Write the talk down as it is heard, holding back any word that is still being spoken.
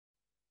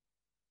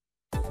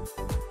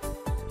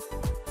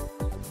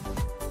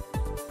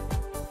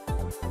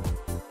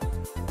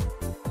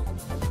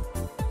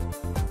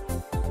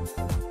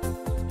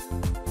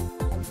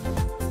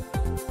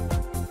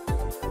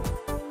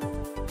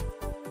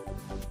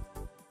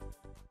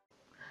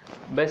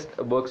best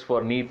books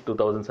for NEET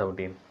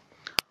 2017.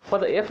 For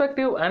the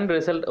effective and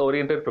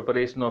result-oriented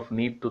preparation of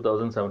NEET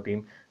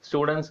 2017,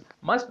 students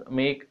must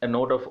make a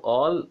note of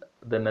all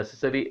the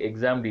necessary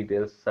exam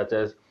details such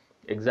as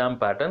exam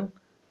pattern,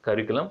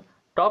 curriculum,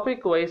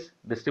 topic-wise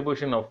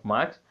distribution of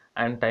marks,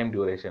 and time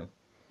duration.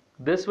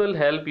 This will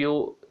help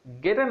you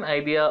get an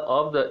idea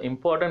of the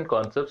important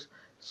concepts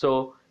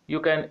so you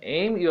can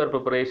aim your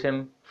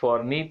preparation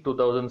for NEET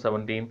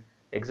 2017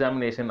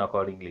 examination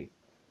accordingly.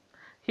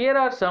 Here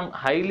are some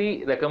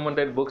highly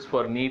recommended books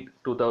for NEET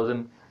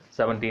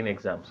 2017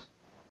 exams.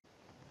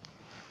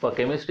 For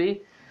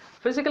chemistry,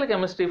 Physical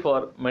Chemistry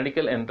for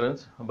Medical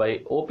Entrance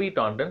by O.P.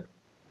 Tondon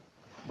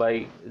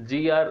by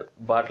G.R.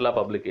 Bhatla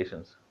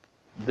Publications.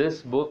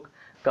 This book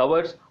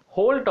covers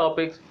whole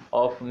topics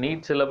of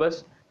NEET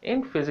syllabus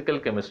in physical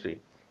chemistry.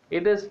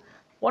 It is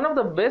one of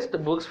the best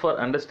books for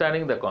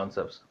understanding the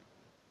concepts.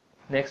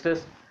 Next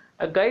is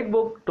A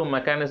Guidebook to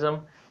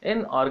Mechanism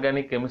in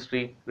Organic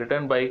Chemistry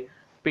written by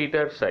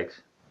Peter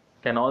Sykes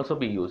can also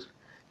be used.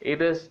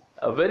 It is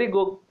a very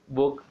good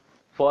book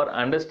for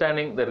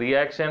understanding the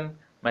reaction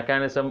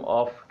mechanism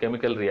of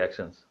chemical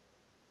reactions.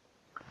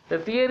 The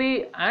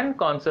theory and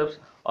concepts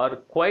are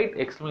quite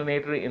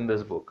explanatory in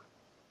this book.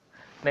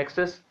 Next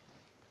is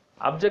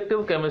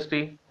Objective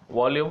Chemistry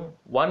Volume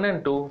 1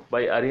 and 2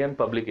 by Arihant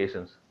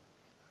Publications.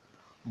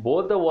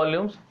 Both the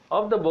volumes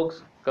of the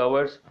books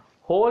covers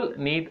whole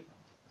NEET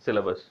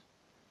syllabus.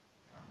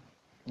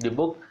 The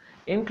book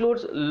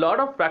includes a lot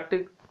of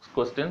practice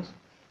questions,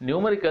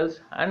 numericals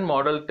and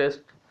model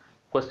test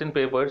question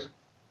papers,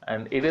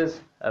 and it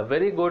is a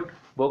very good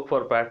book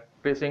for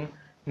practicing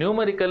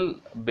numerical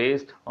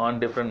based on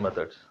different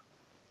methods.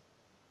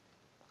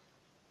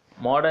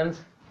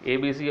 Modern's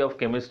ABC of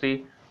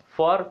Chemistry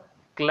for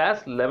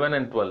Class 11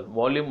 and 12,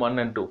 Volume 1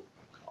 and 2.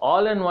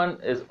 All-in-one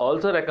is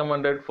also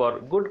recommended for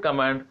good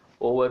command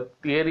over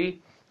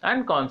theory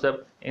and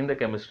concept in the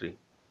chemistry.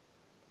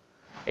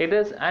 It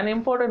is an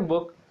important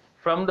book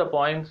from the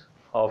points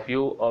of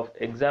view of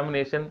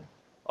examination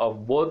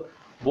of both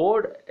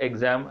board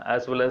exam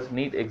as well as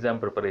NEET exam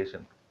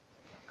preparation.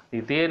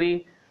 The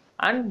theory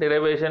and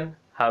derivation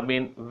have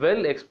been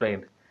well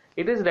explained.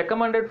 It is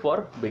recommended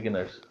for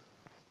beginners.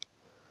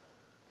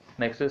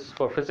 Next is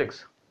for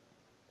physics.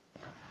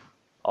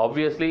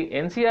 Obviously,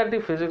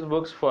 NCERT Physics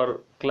books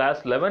for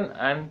Class 11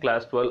 and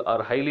Class 12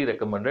 are highly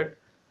recommended.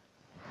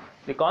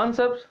 The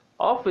Concepts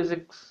of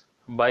Physics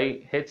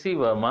by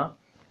H.C.Verma.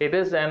 It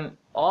is an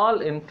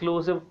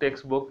all-inclusive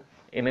textbook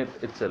in it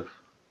itself.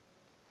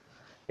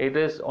 It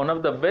is one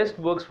of the best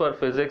books for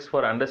physics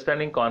for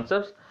understanding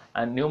concepts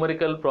and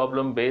numerical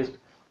problem based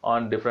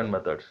on different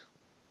methods.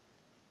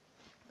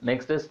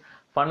 Next is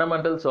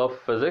Fundamentals of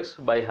Physics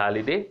by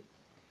Halliday,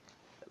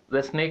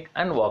 Resnik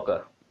and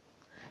Walker.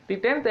 The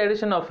 10th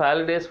edition of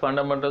Halliday's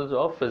Fundamentals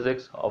of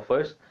Physics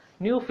offers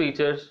new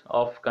features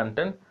of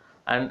content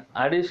and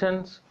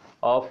additions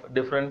of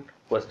different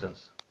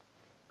questions.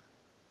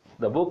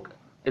 The book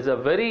is a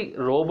very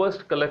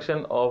robust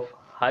collection of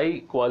high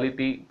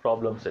quality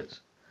problem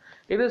sets.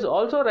 It is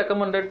also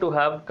recommended to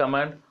have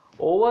command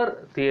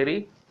over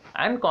theory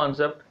and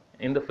concept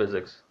in the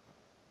physics.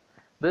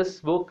 This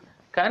book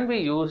can be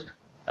used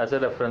as a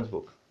reference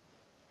book.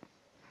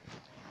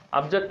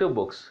 Objective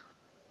books.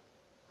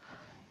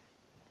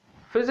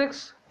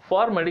 Physics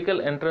for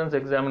Medical Entrance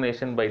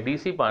Examination by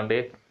D.C.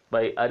 Pandey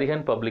by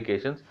Arihant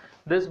Publications.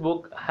 This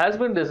book has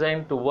been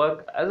designed to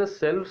work as a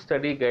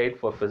self-study guide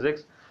for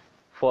physics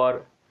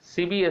for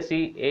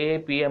CBSE,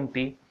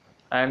 AAPMT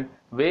and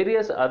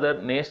various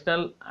other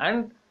national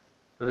and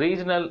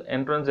regional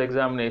entrance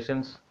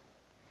examinations.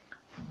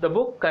 The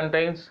book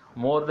contains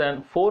more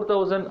than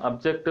 4,000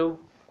 objective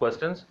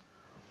questions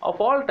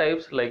of all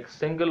types like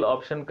single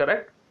option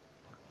correct,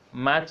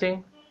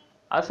 matching,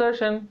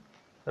 assertion,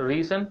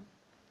 reason,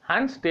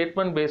 and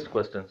statement based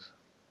questions.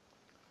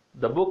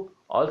 The book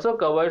also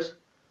covers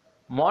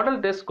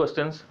model test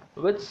questions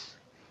which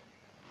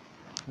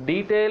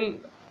detail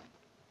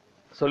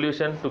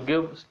solution to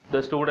give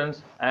the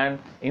students an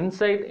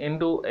insight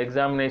into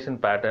examination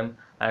pattern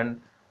and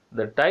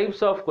the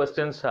types of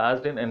questions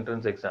asked in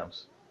entrance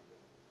exams.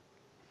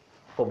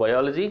 For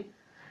biology,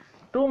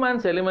 Two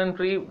Man's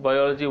Elementary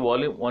Biology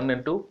Volume 1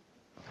 and 2,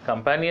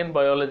 Companion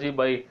Biology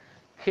by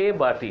K.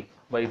 Bhatti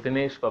by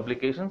Dinesh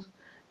Publications.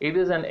 It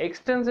is an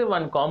extensive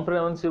and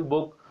comprehensive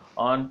book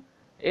on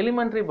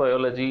elementary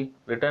biology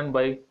written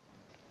by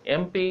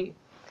M.P.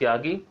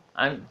 Tyagi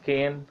and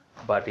K.N.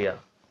 Bhatia.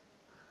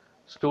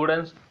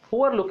 Students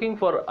who are looking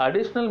for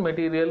additional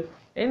material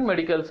in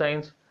medical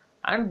science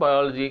and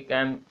biology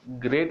can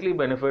greatly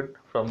benefit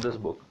from this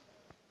book.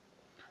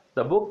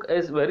 The book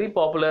is very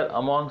popular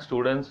among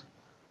students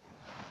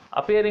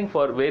appearing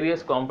for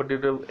various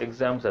competitive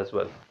exams as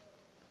well.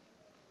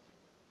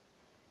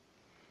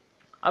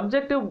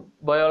 Objective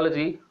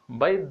Biology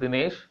by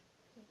Dinesh,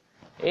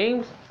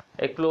 Ames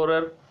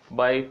Explorer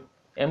by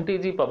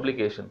MTG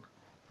Publication.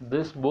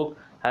 This book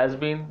has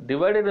been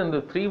divided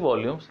into 3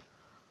 volumes.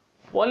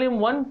 Volume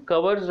 1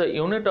 covers the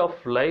unit of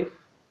life,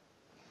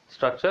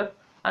 structure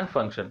and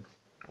function.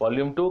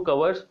 Volume 2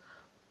 covers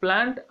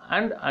plant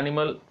and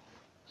animal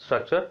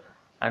structure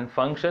and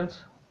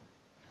functions,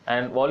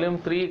 and volume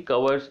 3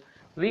 covers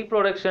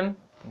reproduction,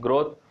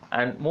 growth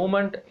and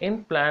movement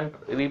in plant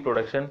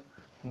reproduction,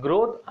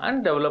 growth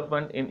and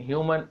development in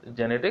human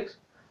genetics,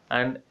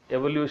 and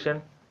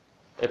evolution,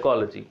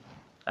 ecology,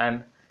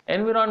 and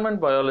environment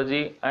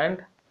biology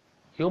and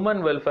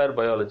human welfare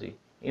biology.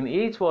 In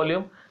each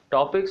volume,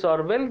 topics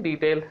are well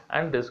detailed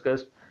and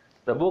discussed.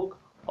 The book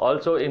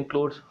also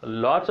includes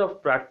lots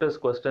of practice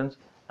questions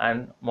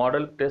and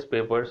model test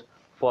papers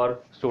for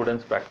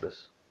students'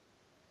 practice.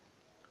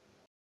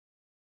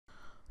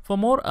 For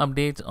more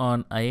updates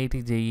on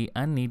IIT JEE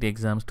and NEET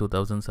exams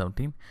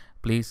 2017,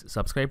 please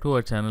subscribe to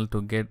our channel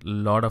to get a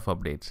lot of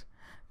updates.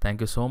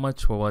 Thank you so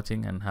much for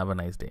watching and have a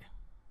nice day.